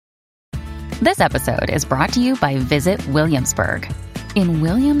This episode is brought to you by Visit Williamsburg. In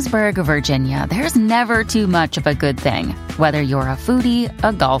Williamsburg, Virginia, there's never too much of a good thing. Whether you're a foodie,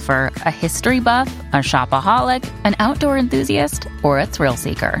 a golfer, a history buff, a shopaholic, an outdoor enthusiast, or a thrill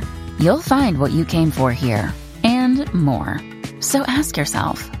seeker, you'll find what you came for here and more. So ask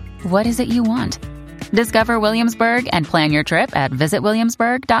yourself, what is it you want? Discover Williamsburg and plan your trip at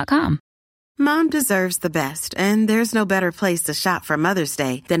visitwilliamsburg.com. Mom deserves the best, and there's no better place to shop for Mother's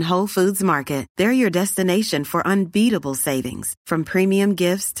Day than Whole Foods Market. They're your destination for unbeatable savings, from premium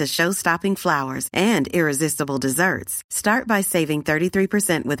gifts to show-stopping flowers and irresistible desserts. Start by saving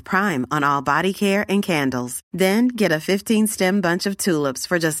 33% with Prime on all body care and candles. Then get a 15-stem bunch of tulips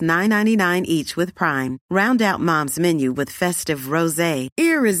for just $9.99 each with Prime. Round out Mom's menu with festive rosé,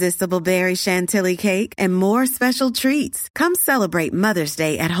 irresistible berry chantilly cake, and more special treats. Come celebrate Mother's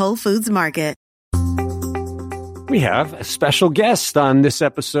Day at Whole Foods Market. We have a special guest on this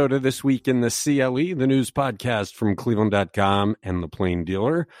episode of This Week in the CLE, the news podcast from Cleveland.com and The Plain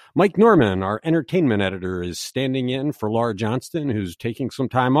Dealer. Mike Norman, our entertainment editor, is standing in for Laura Johnston, who's taking some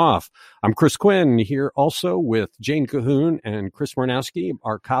time off. I'm Chris Quinn, here also with Jane Cahoon and Chris Marnowski,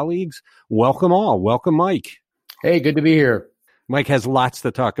 our colleagues. Welcome all. Welcome, Mike. Hey, good to be here. Mike has lots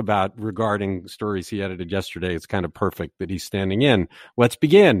to talk about regarding stories he edited yesterday. It's kind of perfect that he's standing in. Let's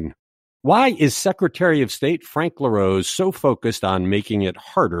begin. Why is Secretary of State Frank LaRose so focused on making it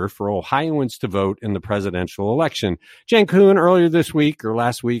harder for Ohioans to vote in the presidential election? Jen Kuhn, earlier this week or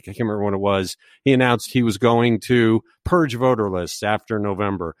last week, I can't remember when it was, he announced he was going to purge voter lists after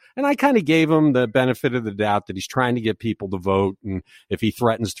November. And I kind of gave him the benefit of the doubt that he's trying to get people to vote. And if he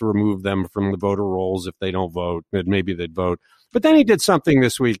threatens to remove them from the voter rolls if they don't vote, then maybe they'd vote. But then he did something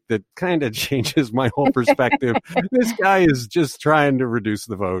this week that kind of changes my whole perspective. This guy is just trying to reduce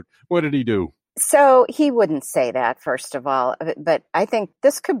the vote. What did he do? So he wouldn't say that, first of all, but I think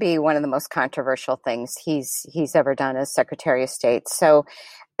this could be one of the most controversial things he's ever done as Secretary of State. So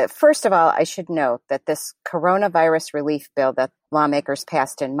first of all, I should note that this coronavirus relief bill that lawmakers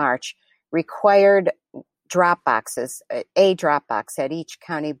passed in March required drop boxes, a drop box at each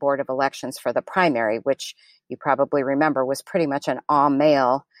county board of elections for the primary, which you probably remember was pretty much an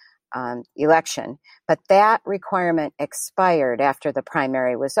all-male election. But that requirement expired after the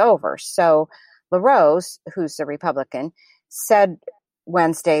primary was over. So LaRose, who's a Republican, said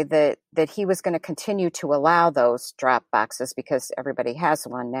Wednesday that he was going to continue to allow those drop boxes because everybody has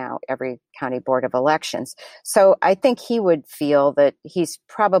one now, every county board of elections. So I think he would feel that he's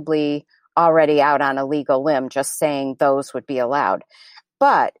probably already out on a legal limb just saying those would be allowed.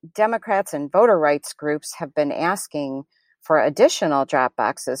 But Democrats and voter rights groups have been asking for additional drop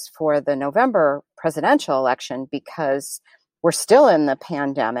boxes for the November presidential election because we're still in the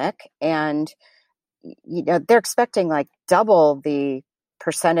pandemic and they're expecting like double the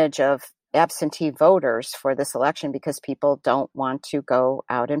percentage of absentee voters for this election because people don't want to go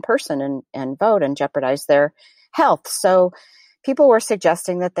out in person and vote and jeopardize their health. So people were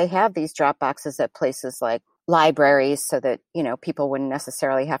suggesting that they have these drop boxes at places like libraries so that, people wouldn't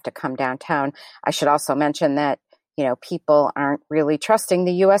necessarily have to come downtown. I should also mention that, people aren't really trusting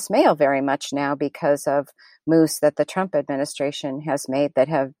the U.S. mail very much now because of moves that the Trump administration has made that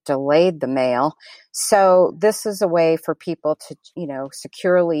have delayed the mail. So this is a way for people to,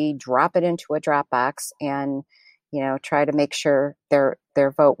 securely drop it into a drop box and try to make sure their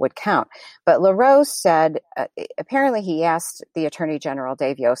vote would count. But LaRose said, apparently he asked the Attorney General,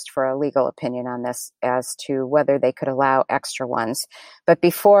 Dave Yost, for a legal opinion on this as to whether they could allow extra ones. But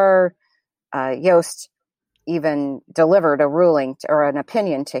before Yost even delivered a ruling or an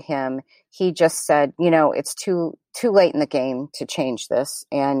opinion to him, he just said, it's too late in the game to change this.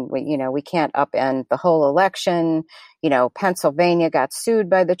 And we can't upend the whole election. Pennsylvania got sued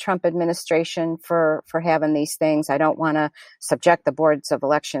by the Trump administration for having these things. I don't want to subject the boards of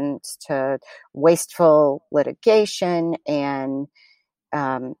elections to wasteful litigation. And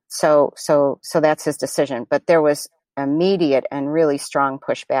so that's his decision. But there was immediate and really strong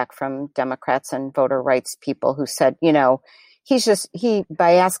pushback from Democrats and voter rights people who said,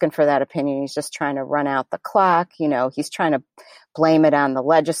 by asking for that opinion, he's just trying to run out the clock. He's trying to blame it on the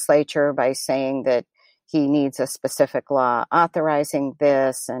legislature by saying that he needs a specific law authorizing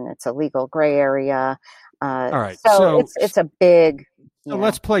this and it's a legal gray area. All right. So it's a big. So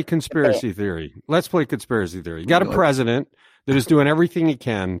let's play conspiracy theory. You got a president that is doing everything he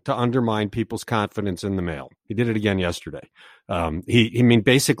can to undermine people's confidence in the mail. He did it again yesterday. He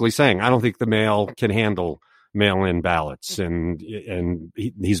basically saying, I don't think the mail can handle mail-in ballots, and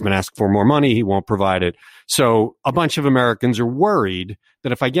he's been asked for more money. He won't provide it. So a bunch of Americans are worried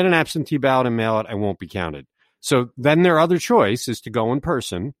that if I get an absentee ballot and mail it, I won't be counted. So then their other choice is to go in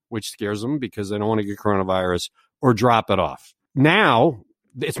person, which scares them because they don't want to get coronavirus, or drop it off. Now,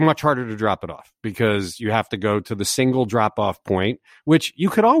 it's much harder to drop it off because you have to go to the single drop-off point, which you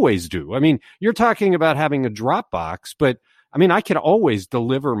could always do. I mean, you're talking about having a drop box, but I mean, I could always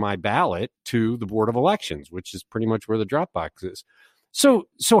deliver my ballot to the Board of Elections, which is pretty much where the drop box is. So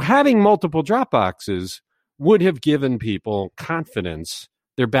having multiple drop boxes would have given people confidence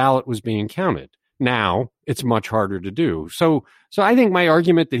their ballot was being counted. Now it's much harder to do. So I think my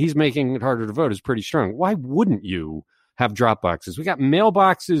argument that he's making it harder to vote is pretty strong. Why wouldn't you have drop boxes? We got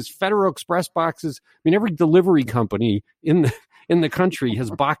mailboxes, Federal Express boxes. I mean, every delivery company in the country has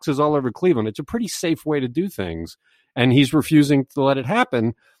boxes all over Cleveland. It's a pretty safe way to do things. And he's refusing to let it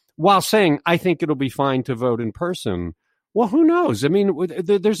happen while saying, I think it'll be fine to vote in person. Well, who knows? I mean,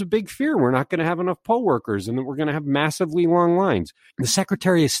 there's a big fear we're not going to have enough poll workers and that we're going to have massively long lines. The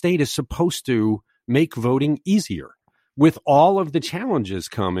Secretary of State is supposed to make voting easier. With all of the challenges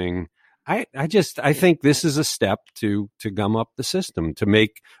coming, I think this is a step to gum up the system, to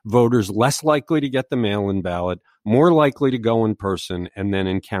make voters less likely to get the mail-in ballot, more likely to go in person, and then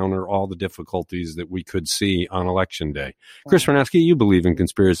encounter all the difficulties that we could see on Election Day. Chris Ranowski, you believe in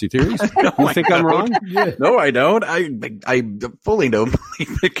conspiracy theories? No, you think I'm wrong? Yeah. No, I don't. I fully don't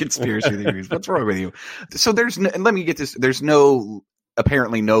believe in conspiracy theories. What's wrong with you? So let me get this. There's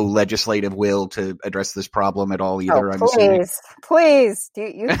apparently no legislative will to address this problem at all either. Please. Do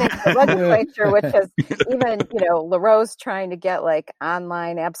you think the legislature, which has even, LaRose trying to get like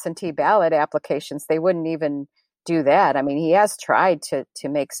online absentee ballot applications, they wouldn't even do that. I mean, he has tried to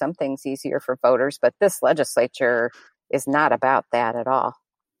make some things easier for voters, but this legislature is not about that at all.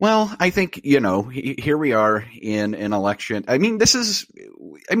 Well, I think, here we are in an election. I mean,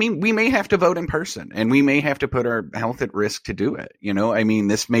 we may have to vote in person and we may have to put our health at risk to do it. I mean,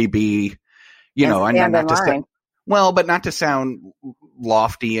 this may be, but not to sound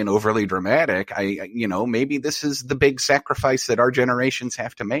lofty and overly dramatic. Maybe this is the big sacrifice that our generations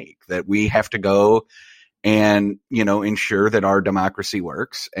have to make, that we have to go and, ensure that our democracy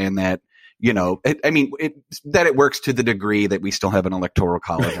works and that, that it works to the degree that we still have an electoral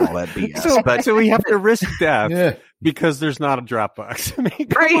college and all that BS. So we have to risk death because there's not a drop box. I mean,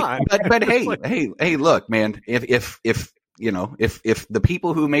 come on. But hey, look, man, if the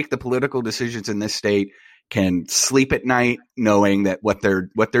people who make the political decisions in this state can sleep at night knowing that what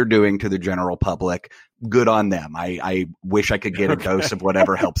they're doing to the general public, good on them. I wish I could get a dose of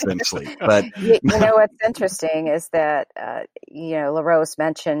whatever helps them sleep. But what's interesting is that LaRose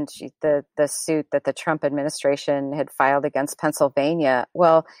mentioned the suit that the Trump administration had filed against Pennsylvania.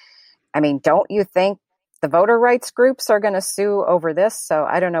 Well, I mean, don't you think the voter rights groups are going to sue over this? So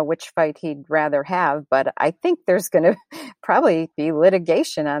I don't know which fight he'd rather have, but I think there's going to probably be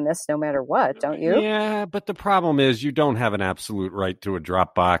litigation on this no matter what, don't you? Yeah, but the problem is you don't have an absolute right to a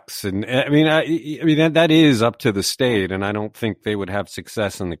drop box. And I mean, that is up to the state, and I don't think they would have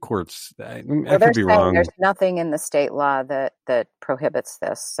success in the courts. I could be wrong. There's nothing in the state law that prohibits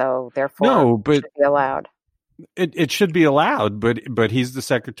this, so therefore it should be allowed. It should be allowed, but he's the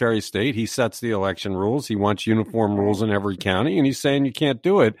Secretary of State. He sets the election rules. He wants uniform rules in every county, and he's saying you can't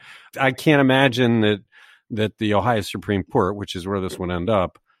do it. I can't imagine that the Ohio Supreme Court, which is where this would end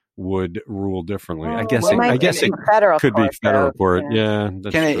up, would rule differently. I guess it could be federal court. Yeah,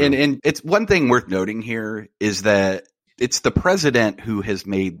 that's true. And it's one thing worth noting here is that it's the president who has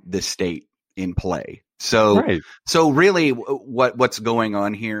made this state in play. So really, what's going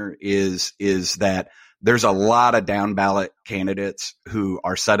on here is that there's a lot of down ballot candidates who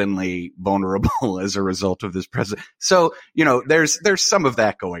are suddenly vulnerable as a result of this president. So, there's some of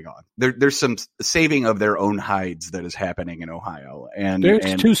that going on. There's some saving of their own hides that is happening in Ohio. And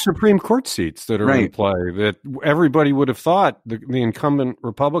there's 2 Supreme Court seats that are in play that everybody would have thought the incumbent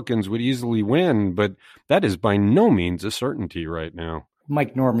Republicans would easily win, but that is by no means a certainty right now.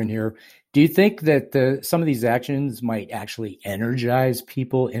 Mike Norman here. Do you think that some of these actions might actually energize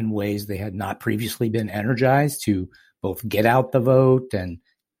people in ways they had not previously been energized to both get out the vote and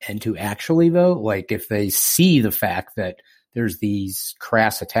to actually vote? Like if they see the fact that there's these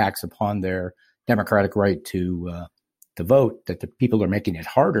crass attacks upon their democratic right to vote, that the people are making it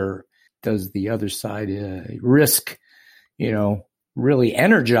harder, does the other side risk, really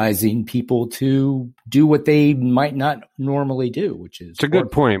energizing people to do what they might not normally do, which is it's a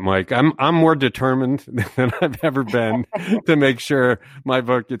good point, Mike. I'm more determined than I've ever been to make sure my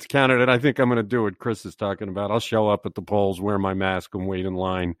vote gets counted, and I think I'm going to do what Chris is talking about. I'll show up at the polls, wear my mask, and wait in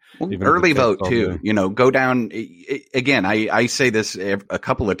line. Early vote too. Go down again. I say this a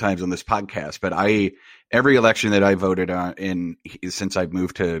couple of times on this podcast, but every election that I voted on since I've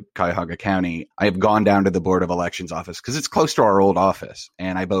moved to Cuyahoga County, I've gone down to the Board of Elections office because it's close to our old office,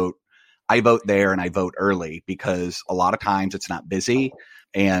 and I vote there and I vote early because a lot of times it's not busy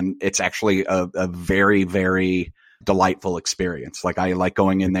and it's actually a very, very delightful experience. Like I like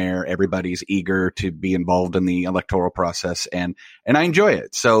going in there. Everybody's eager to be involved in the electoral process and I enjoy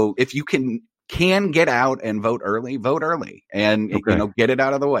it. So if you can get out and vote early and, get it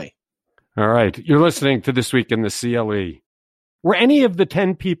out of the way. All right. You're listening to This Week in the CLE. Were any of the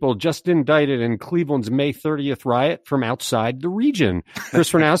 10 people just indicted in Cleveland's May 30th riot from outside the region?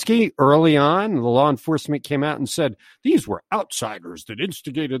 Chris Ranowski, early on, the law enforcement came out and said, these were outsiders that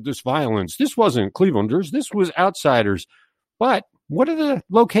instigated this violence. This wasn't Clevelanders. This was outsiders. But what are the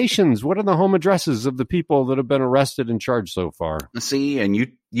locations? What are the home addresses of the people that have been arrested and charged so far? See, and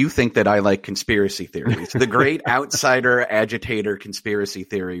you think that I like conspiracy theories. The great outsider agitator conspiracy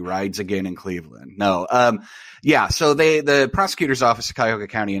theory rides again in Cleveland. No. So the prosecutor's office of Cuyahoga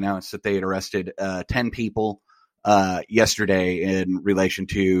County announced that they had arrested 10 people yesterday in relation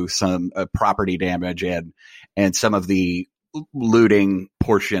to some property damage and some of the looting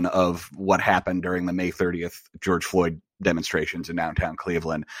portion of what happened during the May 30th George Floyd demonstrations in downtown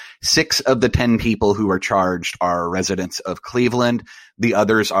Cleveland. 6 of the 10 people who are charged are residents of Cleveland. The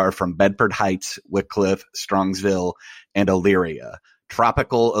others are from Bedford Heights, Wickliffe, Strongsville, and Elyria.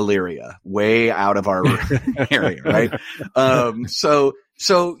 Tropical Elyria, way out of our area, right?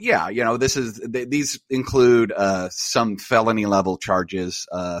 These include some felony level charges,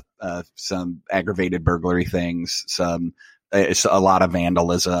 some aggravated burglary things, it's a lot of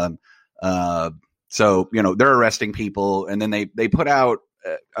vandalism. They're arresting people, and then they put out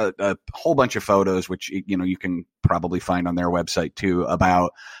a whole bunch of photos, which, you can probably find on their website too,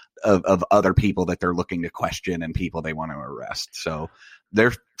 about of other people that they're looking to question and people they want to arrest. So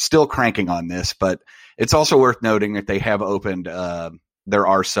they're still cranking on this, but it's also worth noting that they have opened, there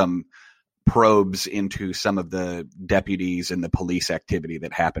are some probes into some of the deputies and the police activity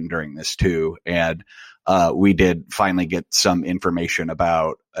that happened during this too. And, we did finally get some information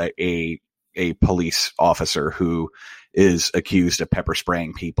about a police officer who is accused of pepper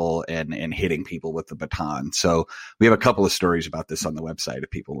spraying people and hitting people with the baton. So we have a couple of stories about this on the website if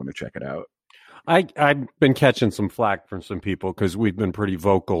people want to check it out. I've been catching some flack from some people because we've been pretty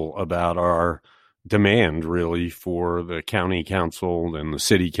vocal about our demand, really, for the county council and the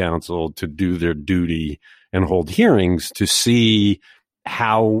city council to do their duty and hold hearings to see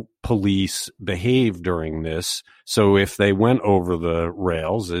how police behave during this. So if they went over the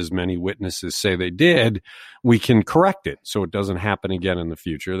rails, as many witnesses say they did, we can correct it so it doesn't happen again in the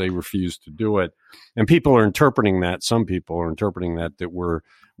future. They refuse to do it. And people are interpreting that. Some people are interpreting that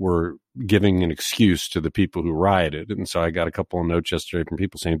we're giving an excuse to the people who rioted. And so I got a couple of notes yesterday from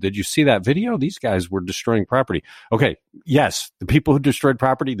people saying, did you see that video? These guys were destroying property. Okay. Yes. The people who destroyed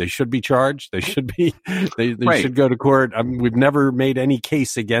property, they should be charged. They should be, they right. should go to court. I mean, we've never made any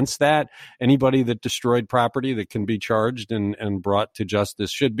case against that. Anybody that destroyed property that can be charged and brought to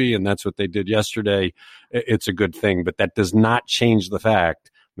justice should be. And that's what they did yesterday. It's a good thing, but that does not change the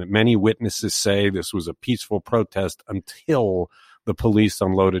fact that many witnesses say this was a peaceful protest until the police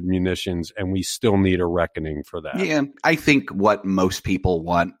unloaded munitions, and we still need a reckoning for that. Yeah, I think what most people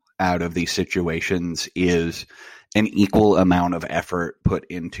want out of these situations is an equal amount of effort put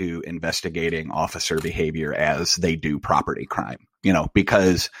into investigating officer behavior as they do property crime,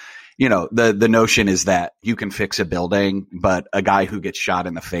 because, the notion is that you can fix a building, but a guy who gets shot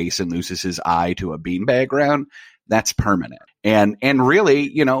in the face and loses his eye to a beanbag round, that's permanent. And really,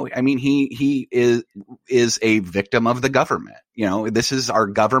 he is a victim of the government. This is our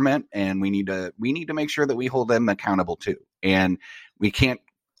government, and we need to make sure that we hold them accountable too. And we can't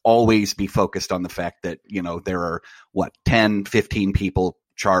always be focused on the fact that, there are 10, 15 people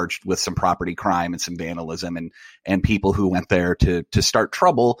charged with some property crime and some vandalism and people who went there to start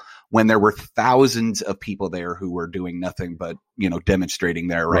trouble when there were thousands of people there who were doing nothing but, demonstrating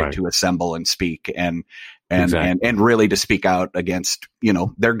their right to assemble and speak and really to speak out against,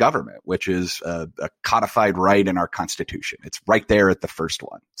 their government, which is a codified right in our Constitution. It's right there at the first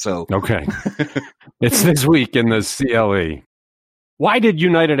one. So, okay. It's This Week in the CLE. Why did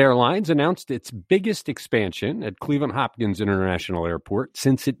United Airlines announce its biggest expansion at Cleveland Hopkins International Airport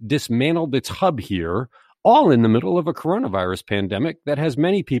since it dismantled its hub here, all in the middle of a coronavirus pandemic that has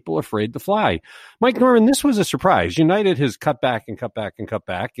many people afraid to fly? Mike Norman, this was a surprise. United has cut back and cut back and cut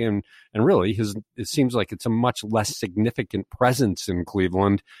back, and really it seems like it's a much less significant presence in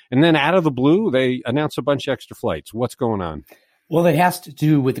Cleveland. And then out of the blue, they announced a bunch of extra flights. What's going on? Well, it has to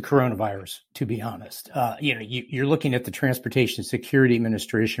do with the coronavirus, to be honest. You're looking at the Transportation Security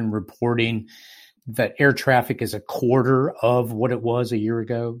Administration reporting that air traffic is a quarter of what it was a year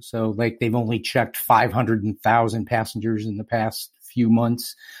ago. So like they've only checked 500,000 passengers in the past few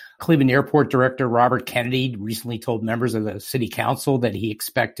months. Cleveland Airport Director Robert Kennedy recently told members of the city council that he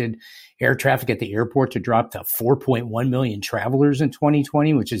expected air traffic at the airport to drop to 4.1 million travelers in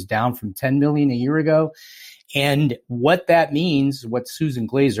 2020, which is down from 10 million a year ago. And what that means, what Susan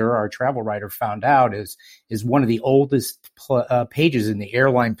Glazer, our travel writer, found out is one of the oldest pages in the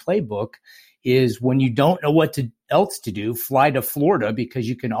airline playbook is when you don't know what else to do, fly to Florida because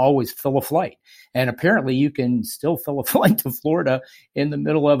you can always fill a flight. And apparently you can still fill a flight to Florida in the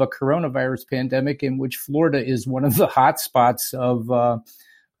middle of a coronavirus pandemic, in which Florida is one of the hot spots of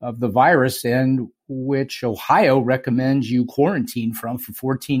the virus, and which Ohio recommends you quarantine from for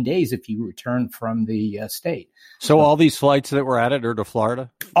 14 days if you return from the state. So all these flights that were added are to Florida?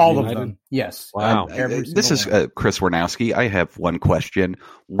 All of them, yes. Wow. This is Chris Warnowski. I have one question.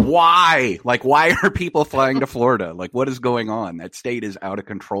 Why? Like, why are people flying to Florida? Like, what is going on? That state is out of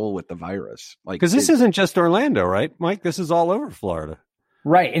control with the virus. Like, because this isn't just Orlando, right, Mike? This is all over Florida.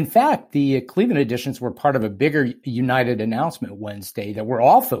 Right. In fact, the Cleveland editions were part of a bigger United announcement Wednesday that were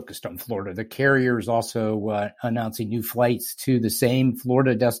all focused on Florida. The carriers also announcing new flights to the same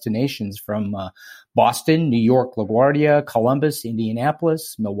Florida destinations from Boston, New York, LaGuardia, Columbus,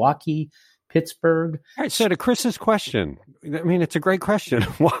 Indianapolis, Milwaukee, Pittsburgh. All right. So to Chris's question, I mean, it's a great question.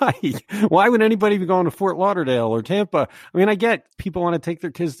 Why? Why would anybody be going to Fort Lauderdale or Tampa? I mean, I get people want to take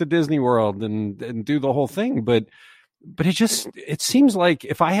their kids to Disney World and do the whole thing, but it seems like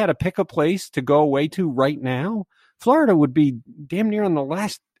if I had to pick a place to go away to right now, Florida would be damn near on the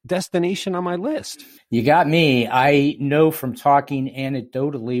last destination on my list. You got me. I know from talking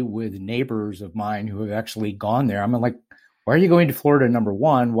anecdotally with neighbors of mine who have actually gone there. I'm like, why are you going to Florida, number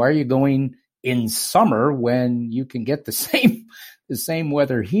one? Why are you going in summer when you can get the same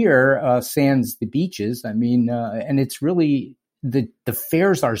weather here, sans the beaches? I mean, and it's really, the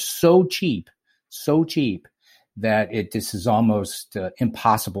fares are so cheap, that this is almost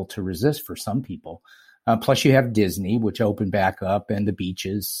impossible to resist for some people. Plus you have Disney, which opened back up, and the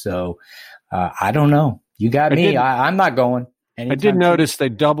beaches. So I don't know. You got me. I'm not going. I did notice they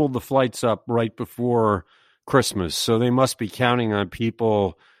doubled the flights up right before Christmas. So they must be counting on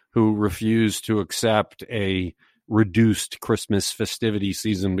people who refuse to accept a reduced Christmas festivity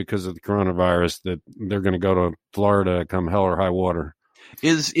season because of the coronavirus, that they're going to go to Florida come hell or high water.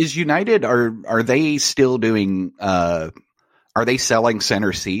 Is United, are they still doing, are they selling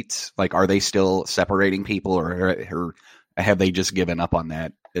center seats? Like, are they still separating people, or have they just given up on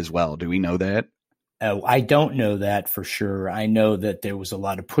that as well? Do we know that? I don't know that for sure. I know that there was a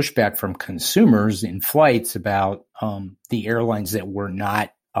lot of pushback from consumers in flights about the airlines that were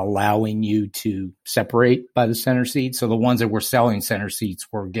not allowing you to separate by the center seat. So the ones that were selling center seats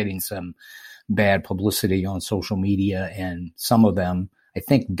were getting some bad publicity on social media, and some of them, I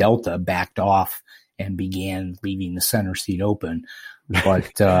think Delta, backed off and began leaving the center seat open.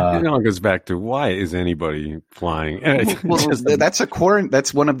 But it all goes back to, why is anybody flying? Well,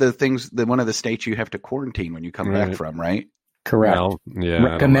 that's one of the things, one of the states you have to quarantine when you come back from, right? Correct. Well, yeah,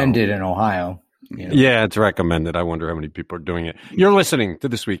 recommended in Ohio. You know. Yeah, it's recommended. I wonder how many people are doing it. You're listening to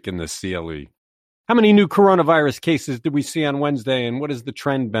This Week in the CLE. How many new coronavirus cases did we see on Wednesday, and what has the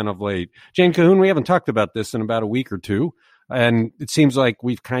trend been of late? Jane Cahoon, we haven't talked about this in about a week or two, and it seems like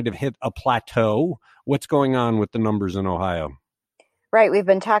we've kind of hit a plateau. What's going on with the numbers in Ohio? Right. We've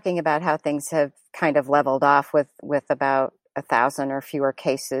been talking about how things have kind of leveled off with about 1,000 or fewer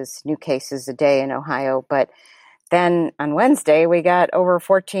new cases a day in Ohio. But then on Wednesday, we got over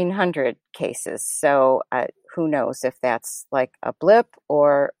 1,400 cases. So who knows if that's like a blip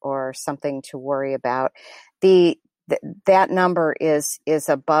or something to worry about. That number is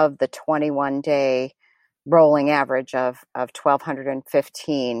above the 21-day rolling average of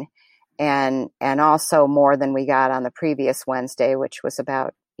 1,215, and also more than we got on the previous Wednesday, which was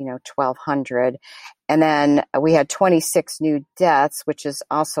about 1,200. And then we had 26 new deaths, which is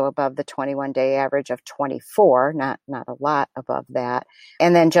also above the 21-day average of 24, not a lot above that.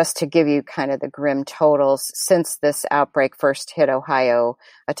 And then just to give you kind of the grim totals, since this outbreak first hit Ohio,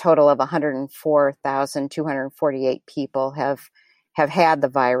 a total of 104,248 people have had the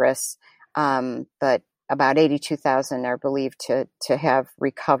virus, but about 82,000 are believed to have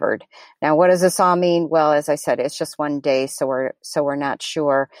recovered. Now, what does this all mean? Well, as I said, it's just one day, so we're not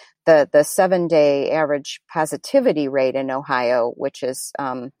sure. The 7-day average positivity rate in Ohio, which is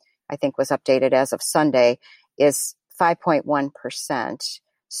I think was updated as of Sunday, is 5.1%.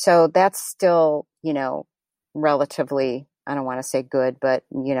 So that's still relatively, I don't want to say good, but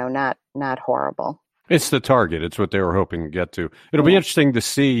not horrible. It's the target. It's what they were hoping to get to. It'll be interesting to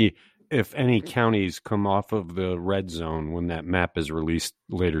see if any counties come off of the red zone when that map is released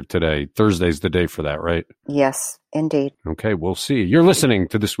later today. Thursday's the day for that, right? Yes, indeed. Okay, we'll see. You're listening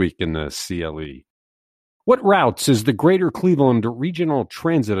to This Week in the CLE. What routes is the Greater Cleveland Regional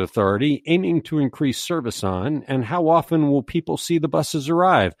Transit Authority aiming to increase service on, and how often will people see the buses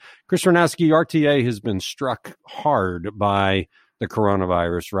arrive? Chris Ranowski, RTA has been struck hard by the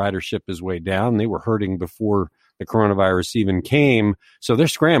coronavirus. Ridership is way down. They were hurting before the coronavirus even came. So they're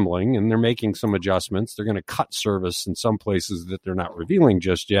scrambling and they're making some adjustments. They're going to cut service in some places that they're not revealing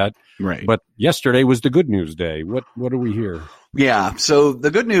just yet. Right. But yesterday was the good news day. What do we hear? Yeah. So the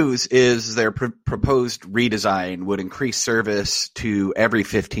good news is their proposed redesign would increase service to every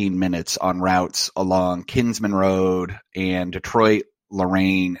 15 minutes on routes along Kinsman Road and Detroit,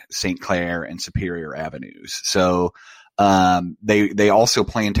 Lorraine, St. Clair, and Superior Avenues. So they also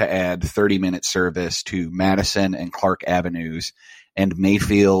plan to add 30-minute service to Madison and Clark Avenues and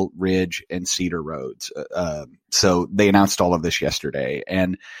Mayfield, Ridge, and Cedar Roads. So they announced all of this yesterday.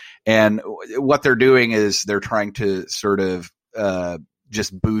 And what they're doing is they're trying to sort of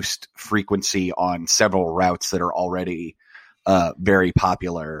just boost frequency on several routes that are already very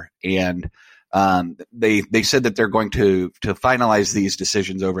popular. And they said that they're going to finalize these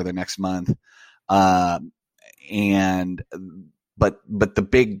decisions over the next month. But the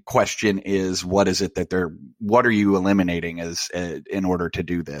big question is, what are you eliminating in order to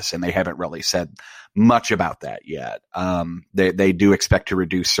do this? And they haven't really said much about that yet. They do expect to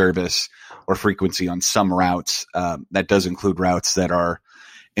reduce service or frequency on some routes. That does include routes that are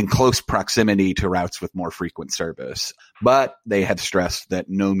in close proximity to routes with more frequent service. But they have stressed that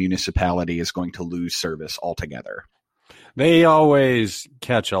no municipality is going to lose service altogether. They always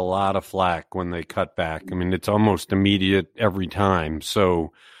catch a lot of flack when they cut back. I mean, it's almost immediate every time.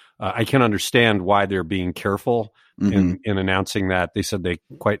 So I can understand why they're being careful in announcing that. They said they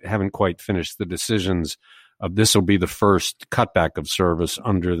haven't quite finished the decisions of this will be the first cutback of service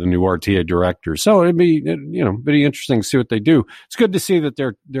under the new RTA director. So it'd be, pretty interesting to see what they do. It's good to see that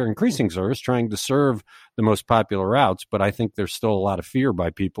they're increasing service, trying to serve the most popular routes, but I think there's still a lot of fear by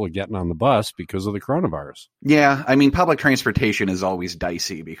people getting on the bus because of the coronavirus. Yeah, I mean, public transportation is always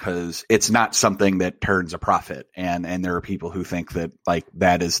dicey because it's not something that turns a profit, and there are people who think that like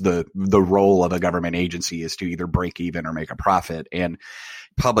that is the role of a government agency is to either break even or make a profit. And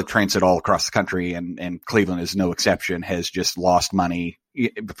public transit all across the country, and Cleveland is no exception, has just lost money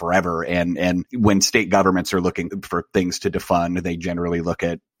forever. And when state governments are looking for things to defund, they generally look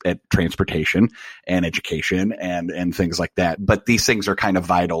at transportation and education and things like that. But these things are kind of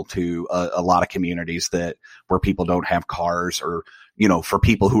vital to a lot of communities where people don't have cars, or, for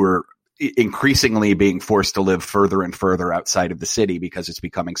people who are increasingly being forced to live further and further outside of the city because it's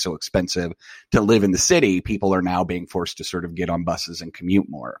becoming so expensive to live in the city. People are now being forced to sort of get on buses and commute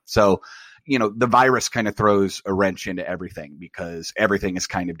more. So, the virus kind of throws a wrench into everything because everything is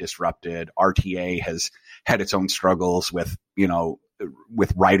kind of disrupted. RTA has had its own struggles with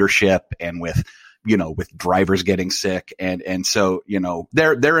ridership and with drivers getting sick. And so,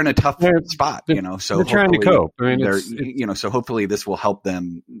 they're in a tough spot, so they're trying to cope. I mean, so hopefully this will help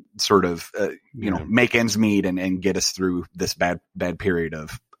them sort of, make ends meet and get us through this bad period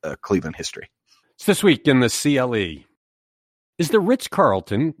of Cleveland history. It's This Week in the CLE. Is the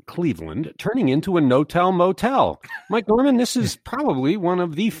Ritz-Carlton Cleveland turning into a no-tell motel? Mike Norman, this is probably one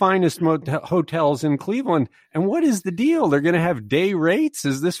of the finest hotels in Cleveland. And what is the deal? They're going to have day rates?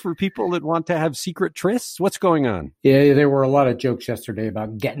 Is this for people that want to have secret trysts? What's going on? Yeah, there were a lot of jokes yesterday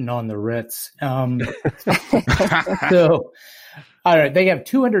about getting on the Ritz. So, all right, they have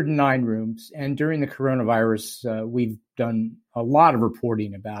 209 rooms. And during the coronavirus, we've done a lot of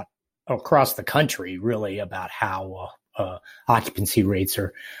reporting about across the country, really, about how occupancy rates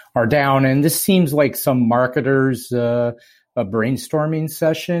are down. And this seems like some marketers' a brainstorming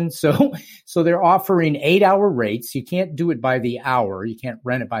session. So they're offering 8-hour rates. You can't do it by the hour. You can't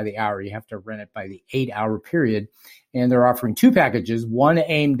rent it by the hour. You have to rent it by the 8-hour period. And they're offering two packages, one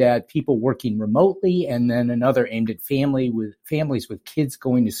aimed at people working remotely and then another aimed at families with kids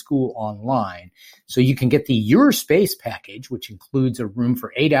going to school online. So you can get the Your Space package, which includes a room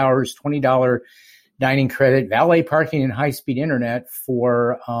for 8 hours, $20 dining credit, valet parking, and high-speed internet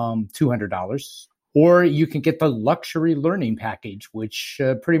for $200. Or you can get the luxury learning package, which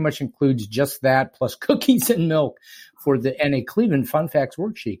pretty much includes just that, plus cookies and milk and a Cleveland Fun Facts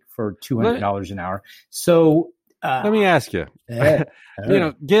worksheet for $200 an hour. So let me ask you,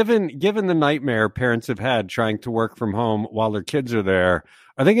 given the nightmare parents have had trying to work from home while their kids are there,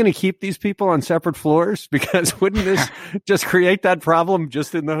 are they going to keep these people on separate floors? Because wouldn't this just create that problem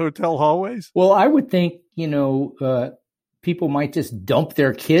just in the hotel hallways? Well, I would think, people might just dump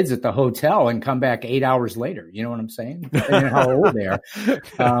their kids at the hotel and come back 8 hours later. You know what I'm saying? Depending on how old they are.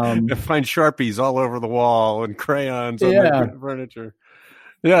 Find Sharpies all over the wall and crayons on the furniture.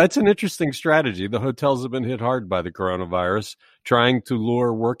 Yeah, it's an interesting strategy. The hotels have been hit hard by the coronavirus, trying to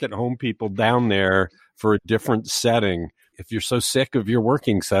lure work-at-home people down there for a different setting. If you're so sick of your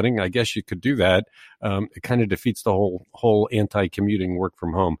working setting, I guess you could do that. It kind of defeats the whole anti-commuting work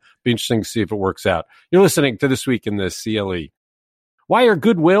from home. Be interesting to see if it works out. You're listening to This Week in the CLE. Why are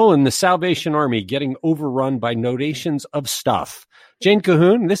Goodwill and the Salvation Army getting overrun by donations of stuff? Jane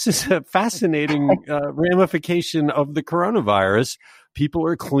Cahoon, this is a fascinating ramification of the coronavirus. People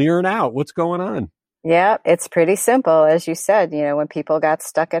are clearing out. What's going on? Yeah, it's pretty simple. As you said, when people got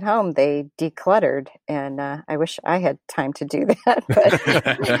stuck at home, they decluttered. And I wish I had time to do that.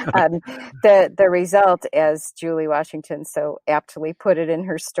 But the result, as Julie Washington so aptly put it in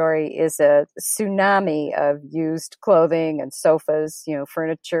her story, is a tsunami of used clothing and sofas,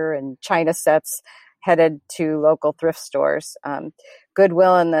 furniture and china sets headed to local thrift stores.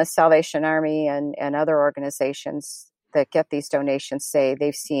 Goodwill and the Salvation Army and other organizations that get these donations say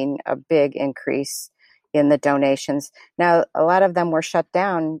they've seen a big increase in the donations. Now, a lot of them were shut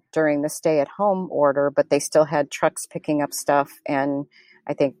down during the stay-at-home order, but they still had trucks picking up stuff. And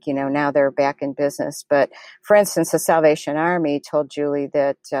I think, now they're back in business. But for instance, the Salvation Army told Julie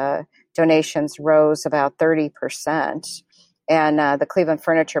that donations rose about 30%. And the Cleveland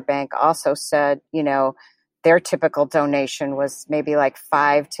Furniture Bank also said, their typical donation was maybe like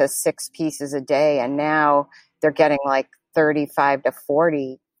 5 to 6 pieces a day. And now they're getting like 35 to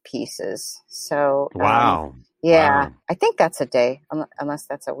 40 pieces. So, wow. Yeah, wow. I think that's a day, unless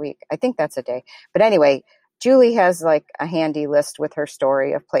that's a week. I think that's a day. But anyway, Julie has like a handy list with her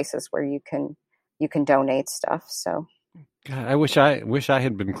story of places where you can donate stuff. So. God, I wish I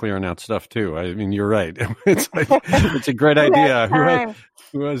had been clearing out stuff too. I mean, you're right. It's a great idea.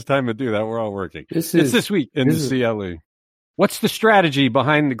 Who has time to do that? We're all working. It's This Week in the CLE. What's the strategy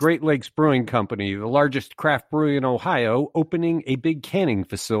behind the Great Lakes Brewing Company, the largest craft brewery in Ohio, opening a big canning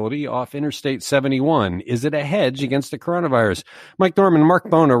facility off Interstate 71? Is it a hedge against the coronavirus? Mike Norman, Mark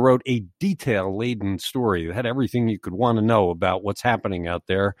Bona wrote a detail-laden story that had everything you could want to know about what's happening out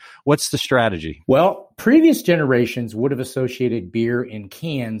there. What's the strategy? Well, previous generations would have associated beer in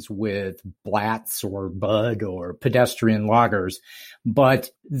cans with Blatz or Bud or pedestrian lagers. But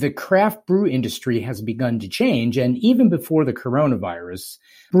the craft brew industry has begun to change. And even before the coronavirus,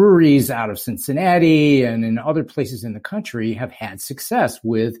 breweries out of Cincinnati and in other places in the country have had success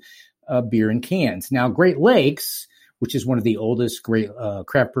with beer in cans. Now, Great Lakes, which is one of the oldest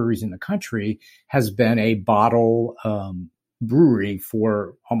craft breweries in the country, has been a bottle brewery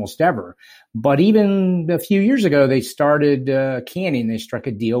for almost ever. But even a few years ago, they started canning. They struck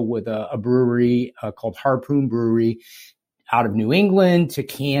a deal with a brewery called Harpoon Brewery out of New England to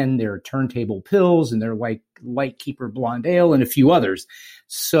can their Turntable Pills and their Lightkeeper Blonde Ale and a few others.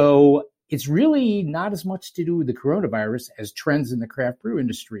 So it's really not as much to do with the coronavirus as trends in the craft brew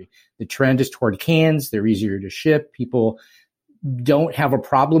industry. The trend is toward cans. They're easier to ship. People don't have a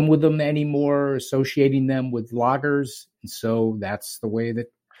problem with them anymore, associating them with lagers. And so that's the way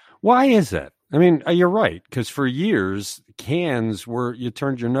that. Why is that? I mean, you're right, because for years, cans you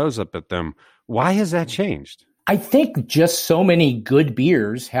turned your nose up at them. Why has that changed? I think just so many good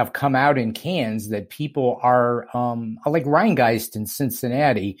beers have come out in cans that people are like Rheingeist in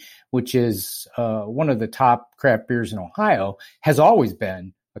Cincinnati, which is one of the top craft beers in Ohio, has always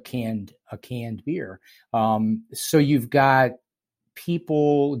been a canned beer. So you've got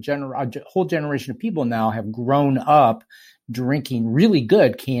people, a whole generation of people now have grown up drinking really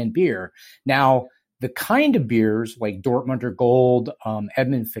good canned beer. Now, the kind of beers like Dortmunder Gold,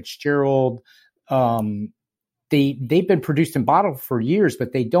 Edmund Fitzgerald, They've been produced in bottle for years,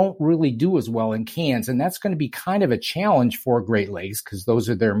 but they don't really do as well in cans. And that's going to be kind of a challenge for Great Lakes because those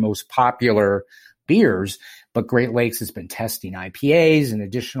are their most popular beers. But Great Lakes has been testing IPAs and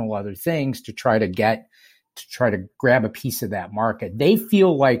additional other things to try to grab a piece of that market. They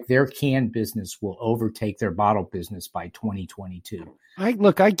feel like their canned business will overtake their bottle business by 2022. I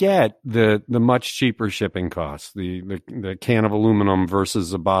get the much cheaper shipping costs, the can of aluminum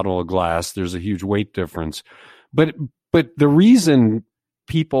versus a bottle of glass. There's a huge weight difference. But the reason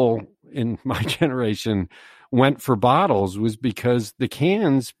people in my generation went for bottles was because the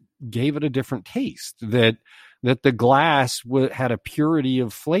cans gave it a different taste, that the glass had a purity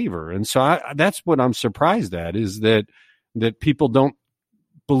of flavor. And so that's what I'm surprised at, is that people don't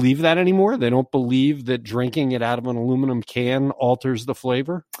believe that anymore. They don't believe that drinking it out of an aluminum can alters the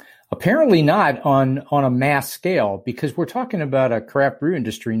flavor. Apparently not on a mass scale, because we're talking about a craft brew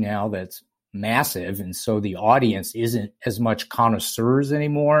industry now that's massive. And so the audience isn't as much connoisseurs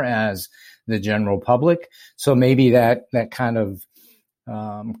anymore as the general public. So maybe that kind of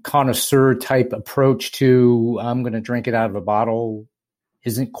connoisseur type approach to I'm going to drink it out of a bottle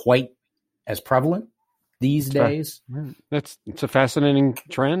isn't quite as prevalent these days. It's a fascinating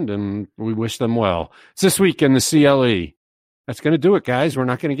trend, and we wish them well. It's This Week in the CLE. That's going to do it, guys. We're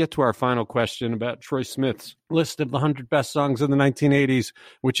not going to get to our final question about Troy Smith's list of the 100 best songs of the 1980s,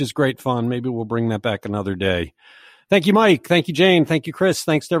 which is great fun. Maybe we'll bring that back another day. Thank you, Mike. Thank you, Jane. Thank you, Chris.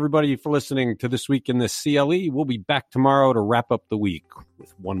 Thanks to everybody for listening to This Week in the CLE. We'll be back tomorrow to wrap up the week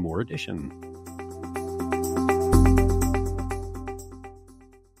with one more edition.